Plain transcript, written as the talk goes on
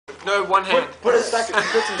No, one hand. Put some stack of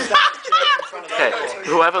chairs in front of Okay,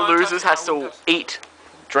 whoever loses has to eat,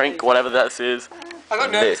 drink, whatever that is. I got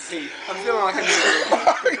nervous. I'm feeling like I need to.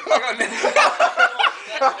 I got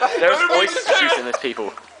nervous. There's oyster juice in this,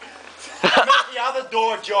 people. the other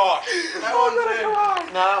door, Josh. That one's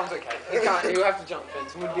no, that one's okay. He can't. He'll have to jump the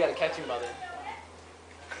fence. We'd be able to catch him by then.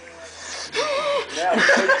 Now,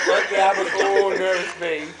 like the habit all nervous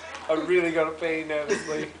me. I really got to pee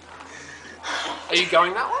nervously. Are you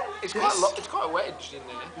going that way? It's quite wedged in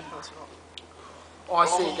there. Oh, I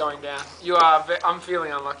see it going down. You are. I'm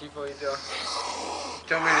feeling unlucky for you, Josh.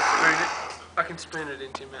 Do you want me to spoon it? I can spoon it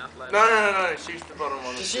into your mouth later. No. Just use the bottom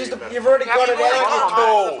one. Just use the. You've already got it out.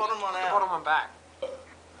 The bottom one out. The bottom one back.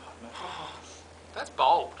 That's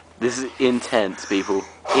bold. This is intense, people.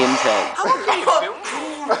 Intense. How long can you film?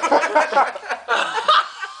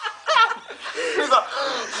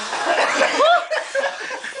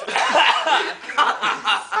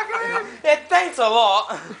 Yeah, thanks a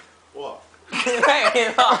lot. What?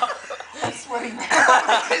 I'm sweating.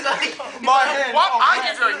 My hands. What are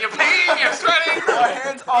you doing? You're peeing, you're sweating. My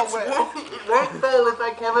hands are wet. Won't feel if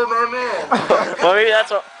I cover my man.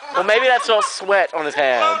 Well, maybe that's all sweat on his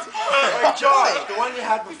hands. Wait, Josh, the one you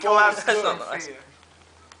had before. That's not nice.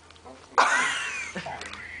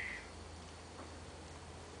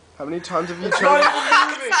 How many times have you It's tried? not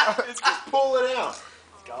even moving. It's just pull it out.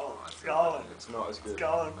 It's going. It's going. It's not as good. It's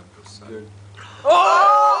going. It's good. Oh!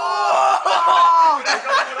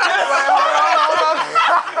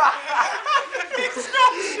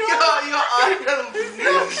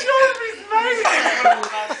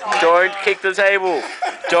 Don't kick the table.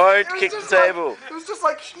 Don't kick the table. It was just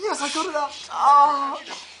like, yes, I got it out. Oh.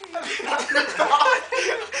 I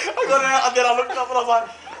got it out and then I looked up and I was like...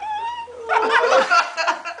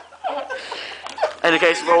 In the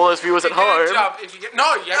case for all those viewers at home, If you get,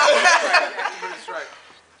 no, you have to put it straight. You have to put it straight.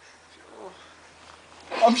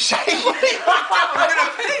 I'm shaking.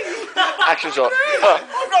 action shot. I'm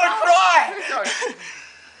gonna cry!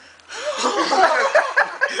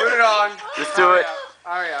 Put it on. Let's do it.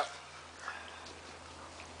 Hurry up.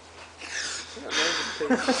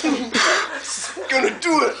 Gonna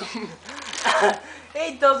do it!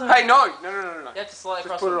 It doesn't. Hey, no. You have to slide Just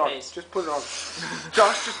across put it the on. piece. Just put it on.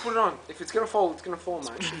 Josh, just put it on. If it's gonna fall, it's gonna fall,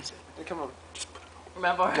 mate. Hey, come on.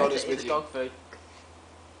 Remember, I God had is to with eat you. dog food.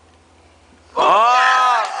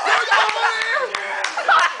 Oh!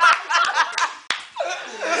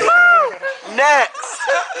 Next!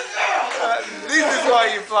 This is why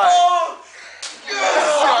you play.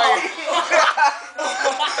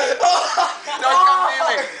 Don't come near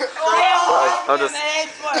me. I'll just... Oh,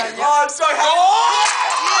 I'm so happy!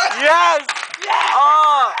 Yes!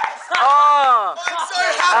 Oh! Oh! I'm so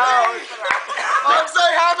happy! I'm so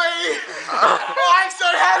happy! I'm so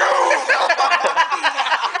happy!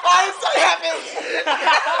 I'm so happy!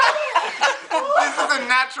 This is a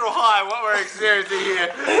natural high, what we're experiencing here.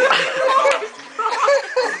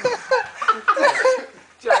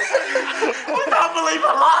 I can't believe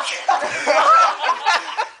my luck!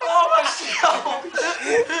 Oh, my shell!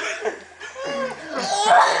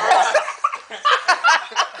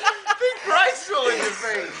 Be graceful in your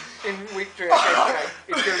feet. In victory, okay.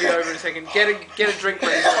 It's gonna be over in a second. Get a drink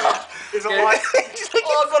ready. Is it like...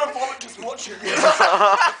 Oh, I've got a vomit just watching.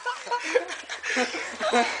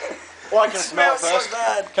 Oh, I can smell it so first.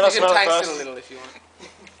 bad. Can I You can smell it taste it a first? little if you want.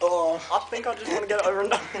 Oh, I think I just want to get it over and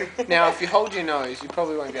done with. Now, if you hold your nose, you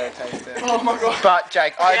probably won't be able to taste it. Oh my god. But,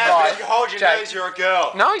 Jake, I Yeah, but if advise... you hold your Jake. nose, you're a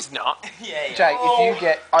girl. No, he's not. Yeah. Jake, if you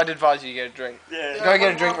get... I'd advise you to get a drink. Yeah. Go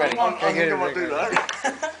get a drink ready. I Go get a think drink I ready. might do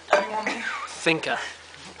that. Thinker.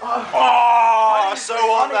 Oh, so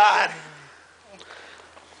want that.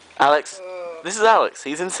 Alex. This is Alex.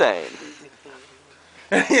 He's insane.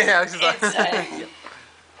 Yeah, Alex is like... Insane.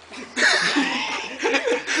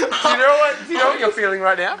 Do you know what you're feeling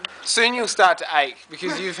right now? Soon you'll start to ache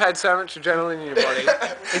because you've had so much adrenaline in your body.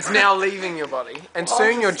 It's now leaving your body, and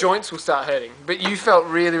soon your joints will start hurting. But you felt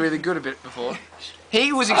really, really good a bit before.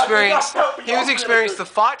 He was experienced the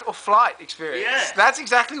fight or flight experience. Yeah. That's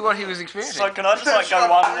exactly what he was experiencing. So can I just like go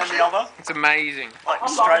one and then the other? It's amazing. Like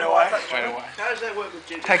straight away? Straight away. How does that work with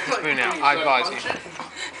ginger? Take the spoon out. I advise you.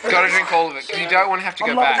 Got to drink all of it because you don't want to have to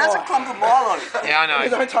go That's back. a clump of Milo. Yeah, I know.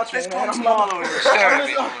 Don't touch me, There's man. clumps of I'm not... Milo in there. Stir it a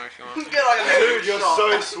bit more if you want. Get like a dude, you're so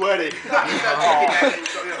sweaty.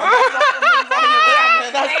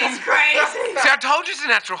 It's crazy. See, I told you it's a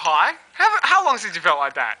natural high. How long since you felt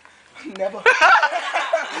like that? Never.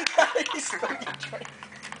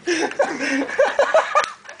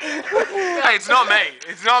 Hey, it's not me.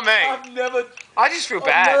 It's not me. I've never... I just feel I've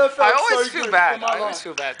bad. never felt I always so feel good bad. in my I always life.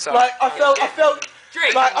 feel bad. So Like, I felt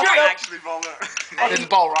Drink, But I drink. felt- Actually vomit. There's a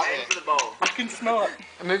bowl right Aim there. for the bowl. I can smell it.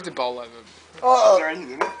 I moved the bowl over. Is Oh, there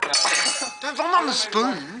anything in it? Don't vomit on the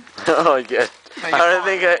spoon. Oh yeah. I don't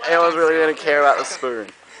think anyone's really going to care about the spoon.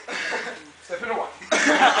 Step it away.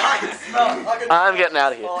 I'm getting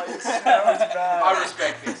out of here. oh, it smells bad. I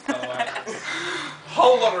respect this, by the way.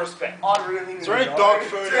 Whole lot of respect. I really Is there any dog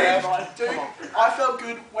food left? Dude, I felt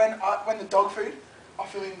good when the dog food. I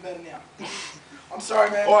feel even better now. I'm sorry,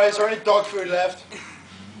 man. Oi, is there any dog food left?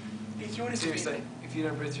 He threw it in his Seriously, if you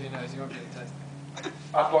don't breathe through your nose, you won't be able to taste it.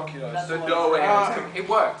 I'll block your nose. That's So the no one. way. It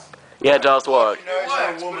works. Yeah, it does work. You know, It it's not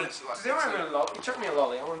works, a woman. but does anyone have a lolly? Chuck me a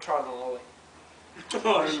lolly. I want to try the lolly.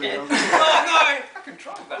 Oh, shit. Oh no! I can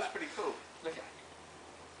try that. That's pretty cool. Okay.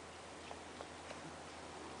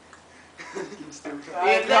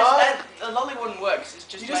 Yeah, a lolly wouldn't work. 'Cause it's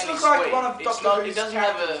just You just mainly look like sweet. one of It's Dr. not, it Who's doesn't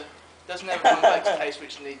have a complex taste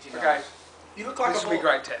which needs you know. Okay. You look like This a will be a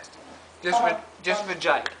ball. great test. Just for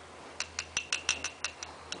Jake.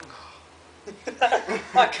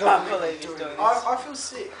 I can't believe he's doing this. I feel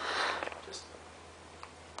sick. Just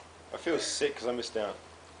I feel sick because I missed out.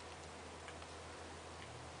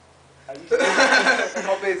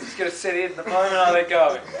 Obviously, it's going to set in the moment I let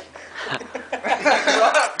go.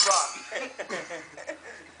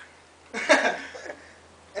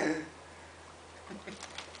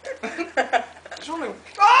 Just want to. It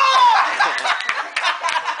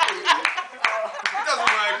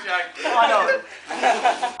doesn't work, Jake. I know.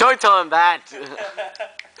 Don't tell him that. No,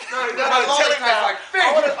 it doesn't. It tastes like fish. I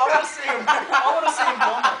want to see him. I want to see him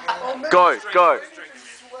vomit. Go, go.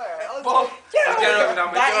 Well,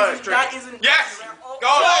 that isn't. Yes! Go!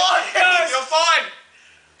 Yes! You're fine!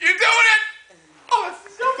 You're doing it! Oh, it's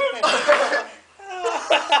something!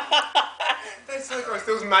 That's so gross.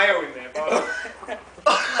 There was mayo in there, by the way.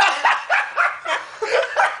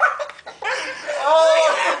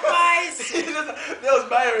 There was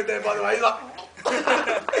mayo in there, by the way. He's like.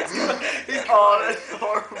 Oh, that's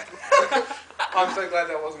horrible. I'm so glad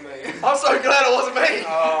that wasn't me. I'm so glad it wasn't me.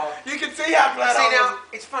 Oh. You can see how glad See I now, was.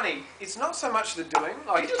 it's funny. It's not so much the doing.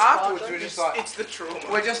 Like just afterwards, laugh, we're don't just you? like, It's the trauma.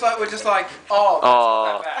 we're just like, oh,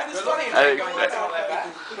 Oh. that's not that bad. And it's We're funny, looking at it it's going, like- that's not that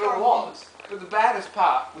bad. But it was. But the baddest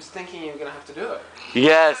part was thinking you were going to have to do it.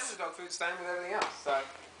 Yes. The dog food same with everything else. So.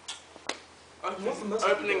 Opening the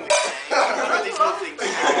can. One of these little things.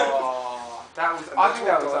 Oh, that was. I think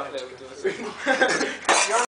that was up there with doing.